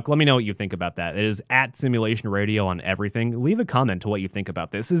as fuck. Let me know what you think about that. It is at Simulation Radio on everything. Leave a comment to what you think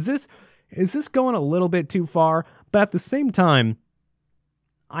about this. Is this going a little bit too far? But at the same time,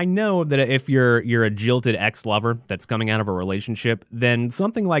 I know that if you're a jilted ex-lover that's coming out of a relationship, then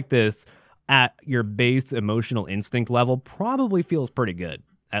something like this at your base emotional instinct level probably feels pretty good,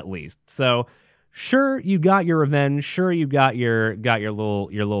 at least. So sure, you got your revenge. Sure, you got your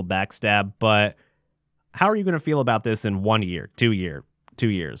little backstab, but how are you going to feel about this in 1 year, 2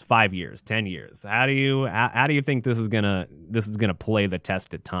 years, 5 years, 10 years? How do you think this is gonna play the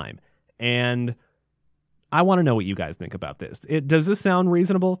test of time? And I want to know what you guys think about this. Does this sound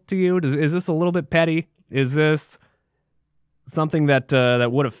reasonable to you? Is this a little bit petty? Is this something that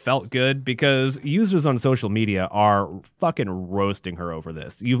would have felt good? Because users on social media are fucking roasting her over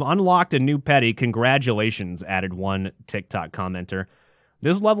this. You've unlocked a new petty. Congratulations, added one TikTok commenter.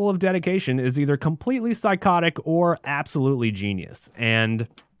 This level of dedication is either completely psychotic or absolutely genius. And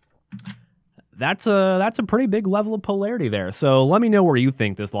that's a pretty big level of polarity there. So let me know where you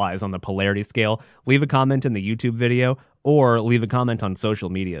think this lies on the polarity scale. Leave a comment in the YouTube video or leave a comment on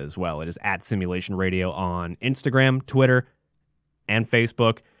social media as well. It is at Simulation Radio on Instagram, Twitter, and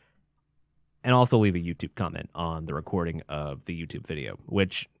Facebook. And also leave a YouTube comment on the recording of the YouTube video,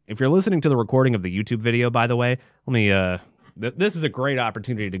 which if you're listening to the recording of the YouTube video, by the way, let me... This is a great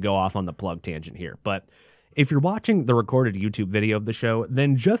opportunity to go off on the plug tangent here. But if you're watching the recorded YouTube video of the show,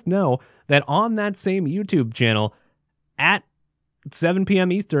 then just know that on that same YouTube channel at 7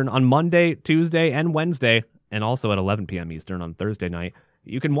 p.m. Eastern on Monday, Tuesday, and Wednesday, and also at 11 p.m. Eastern on Thursday night,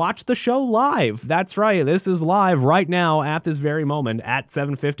 you can watch the show live. That's right. This is live right now at this very moment at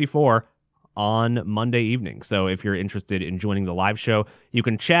 7:54 on Monday evening. So if you're interested in joining the live show, you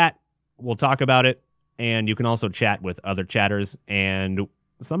can chat. We'll talk about it. And you can also chat with other chatters, and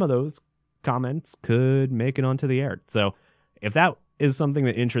some of those comments could make it onto the air. So if that is something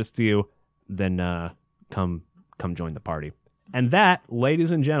that interests you, then come join the party. And that, ladies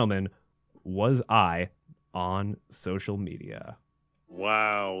and gentlemen, was I on social media.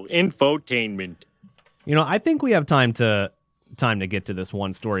 Wow, infotainment. I think we have time to get to this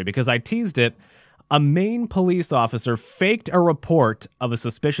one story because I teased it. A Maine police officer faked a report of a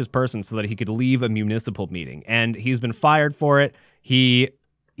suspicious person so that he could leave a municipal meeting, and he's been fired for it. He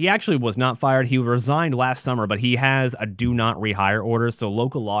actually was not fired. He resigned last summer, but he has a do not rehire order, so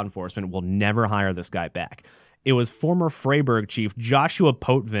local law enforcement will never hire this guy back. It was former Freiburg chief Joshua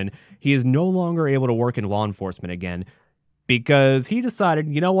Potvin. He is no longer able to work in law enforcement again because he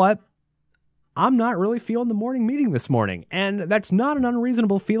decided, you know what? I'm not really feeling the morning meeting this morning. And that's not an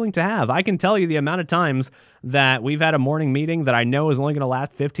unreasonable feeling to have. I can tell you the amount of times that we've had a morning meeting that I know is only going to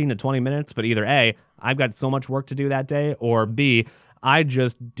last 15 to 20 minutes, but either A, I've got so much work to do that day, or B, I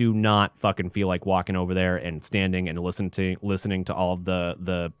just do not fucking feel like walking over there and standing and listening to all of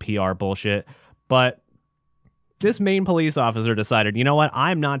the PR bullshit. But this Maine police officer decided, you know what?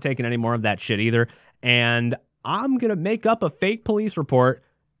 I'm not taking any more of that shit either. And I'm going to make up a fake police report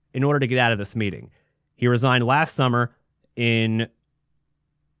in order to get out of this meeting. He resigned last summer in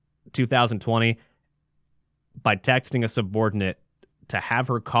 2020 by texting a subordinate to have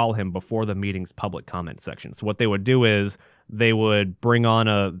her call him before the meeting's public comment section. So what they would do is they would bring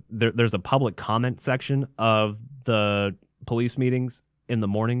on there's a public comment section of the police meetings in the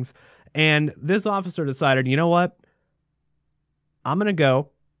mornings. And this officer decided, you know what? I'm going to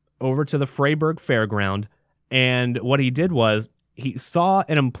go over to the Freiburg Fairground. And what he did was he saw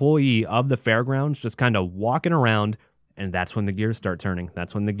an employee of the fairgrounds just kind of walking around, and that's when the gears start turning.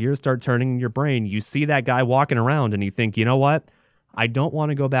 That's when the gears start turning in your brain. You see that guy walking around, and you think, you know what? I don't want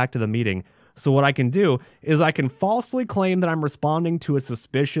to go back to the meeting. So what I can do is I can falsely claim that I'm responding to a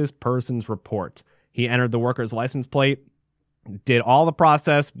suspicious person's report. He entered the worker's license plate, did all the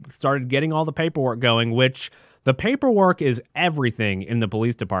process, started getting all the paperwork going, which the paperwork is everything in the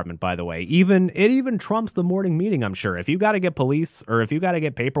police department, by the way. It even trumps the morning meeting, I'm sure. If you got to get police or if you got to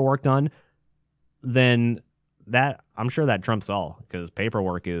get paperwork done, then I'm sure that trumps all, because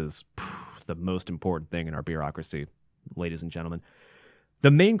paperwork is the most important thing in our bureaucracy, ladies and gentlemen. The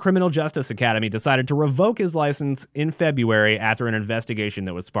Maine Criminal Justice Academy decided to revoke his license in February after an investigation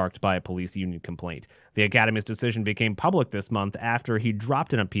that was sparked by a police union complaint. The Academy's decision became public this month after he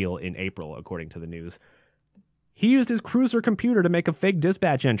dropped an appeal in April, according to the news. He used his cruiser computer to make a fake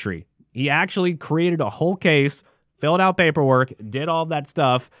dispatch entry. He actually created a whole case, filled out paperwork, did all that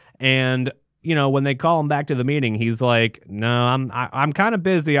stuff, and when they call him back to the meeting, he's like, "No, I'm kind of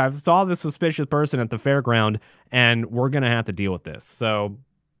busy. I saw this suspicious person at the fairground, and we're gonna have to deal with this." So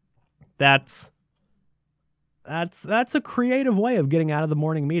that's a creative way of getting out of the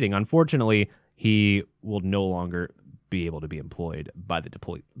morning meeting. Unfortunately, he will no longer be able to be employed by the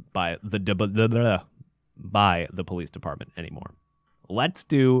police department anymore. Let's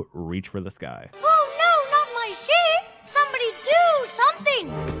do Reach for the Sky. Oh no, not my sheep! Somebody do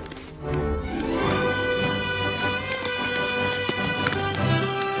something!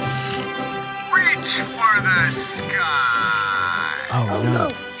 Reach for the sky! Oh no,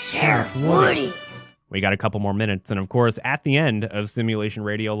 Sheriff Woody! We got a couple more minutes, and of course, at the end of Simulation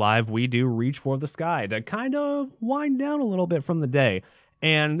Radio Live, we do Reach for the Sky to kind of wind down a little bit from the day.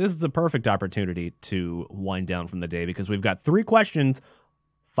 And this is a perfect opportunity to wind down from the day because we've got 3 questions,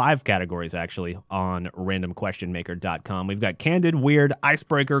 5 categories actually, on randomquestionmaker.com. We've got candid, weird,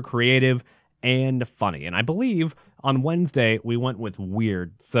 icebreaker, creative, and funny. And I believe on Wednesday we went with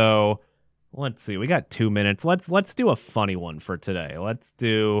weird. So let's see, we got 2 minutes. Let's do a funny one for today. Let's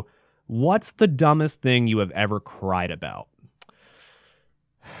do, what's the dumbest thing you have ever cried about?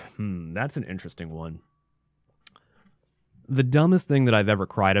 That's an interesting one. The dumbest thing that I've ever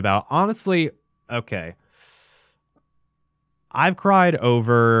cried about, honestly, okay. I've cried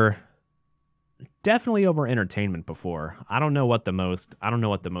definitely over entertainment before. I don't know what the most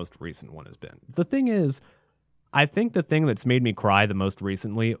recent one has been. The thing is, I think the thing that's made me cry the most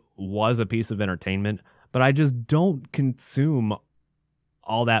recently was a piece of entertainment, but I just don't consume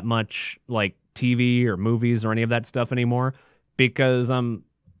all that much like TV or movies or any of that stuff anymore because I'm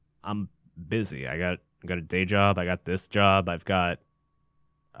busy. I got a day job. I got this job. I've got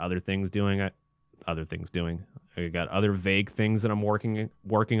other things doing. I got other vague things that I'm working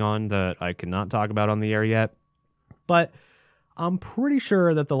on that I cannot talk about on the air yet. But I'm pretty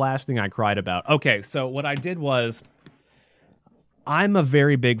sure that the last thing I cried about. Okay, so what I did was I'm a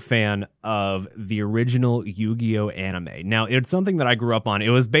very big fan of the original Yu-Gi-Oh anime. Now, it's something that I grew up on. It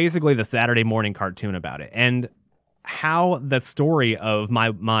was basically the Saturday morning cartoon about it. And how the story of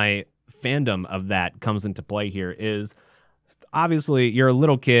my fandom of that comes into play here is obviously you're a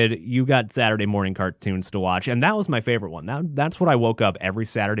little kid, you got Saturday morning cartoons to watch, and that was my favorite one. That's what I woke up every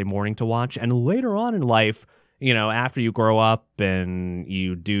Saturday morning to watch. And later on in life, after you grow up and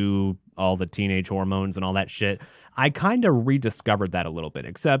you do all the teenage hormones and all that shit, I kind of rediscovered that a little bit,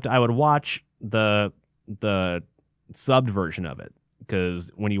 except I would watch the subbed version of it. Because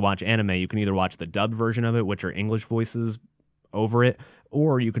when you watch anime, you can either watch the dubbed version of it, which are English voices over it,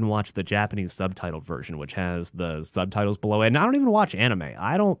 or you can watch the Japanese subtitled version, which has the subtitles below it. And I don't even watch anime.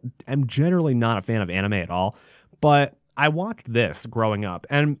 I'm generally not a fan of anime at all, but I watched this growing up.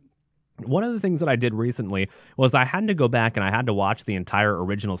 And one of the things that I did recently was I had to go back and I had to watch the entire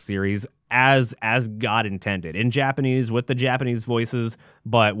original series as God intended, in Japanese with the Japanese voices,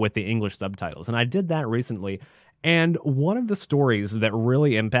 but with the English subtitles. And I did that recently. And one of the stories that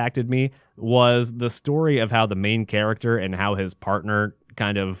really impacted me was the story of how the main character and how his partner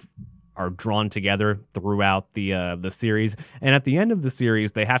kind of are drawn together throughout the series. And at the end of the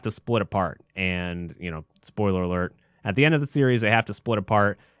series, they have to split apart. And, spoiler alert, at the end of the series, they have to split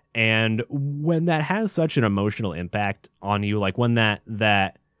apart. And when that has such an emotional impact on you, like when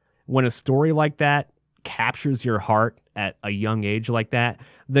when a story like that captures your heart at a young age like that,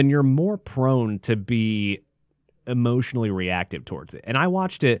 then you're more prone to be emotionally reactive towards it. And I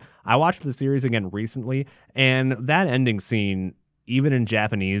watched the series again recently, and that ending scene, even in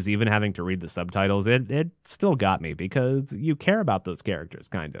Japanese, even having to read the subtitles, it still got me because you care about those characters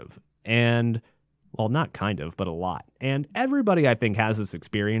kind of. And well, not kind of, but a lot. And everybody, I think, has this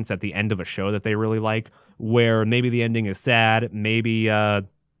experience at the end of a show that they really like, where maybe the ending is sad, maybe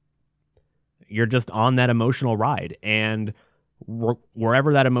you're just on that emotional ride, and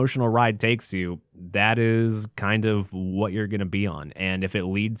wherever that emotional ride takes you, that is kind of what you're going to be on. And if it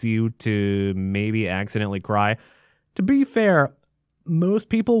leads you to maybe accidentally cry, to be fair, most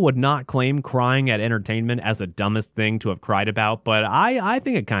people would not claim crying at entertainment as the dumbest thing to have cried about, but I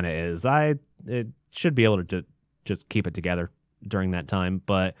think it kind of is. It should be able to just keep it together during that time,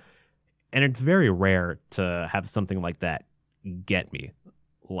 and it's very rare to have something like that get me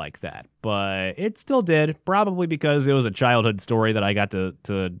like that, but it still did, probably because it was a childhood story that I got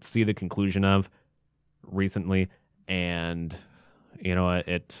to see the conclusion of recently, and you know,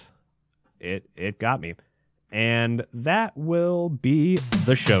 it got me. And that will be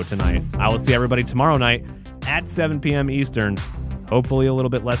the show tonight. I will see everybody tomorrow night at 7 p.m. Eastern, hopefully a little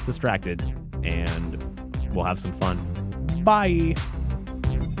bit less distracted, and we'll have some fun. Bye.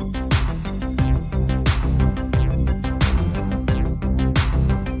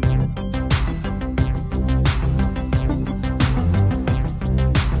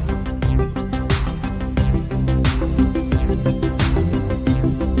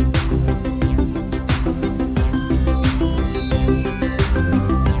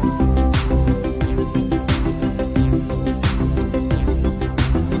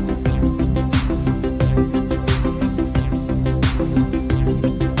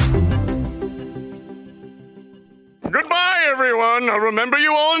 Goodbye, everyone. I'll remember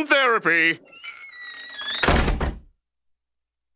you all in therapy.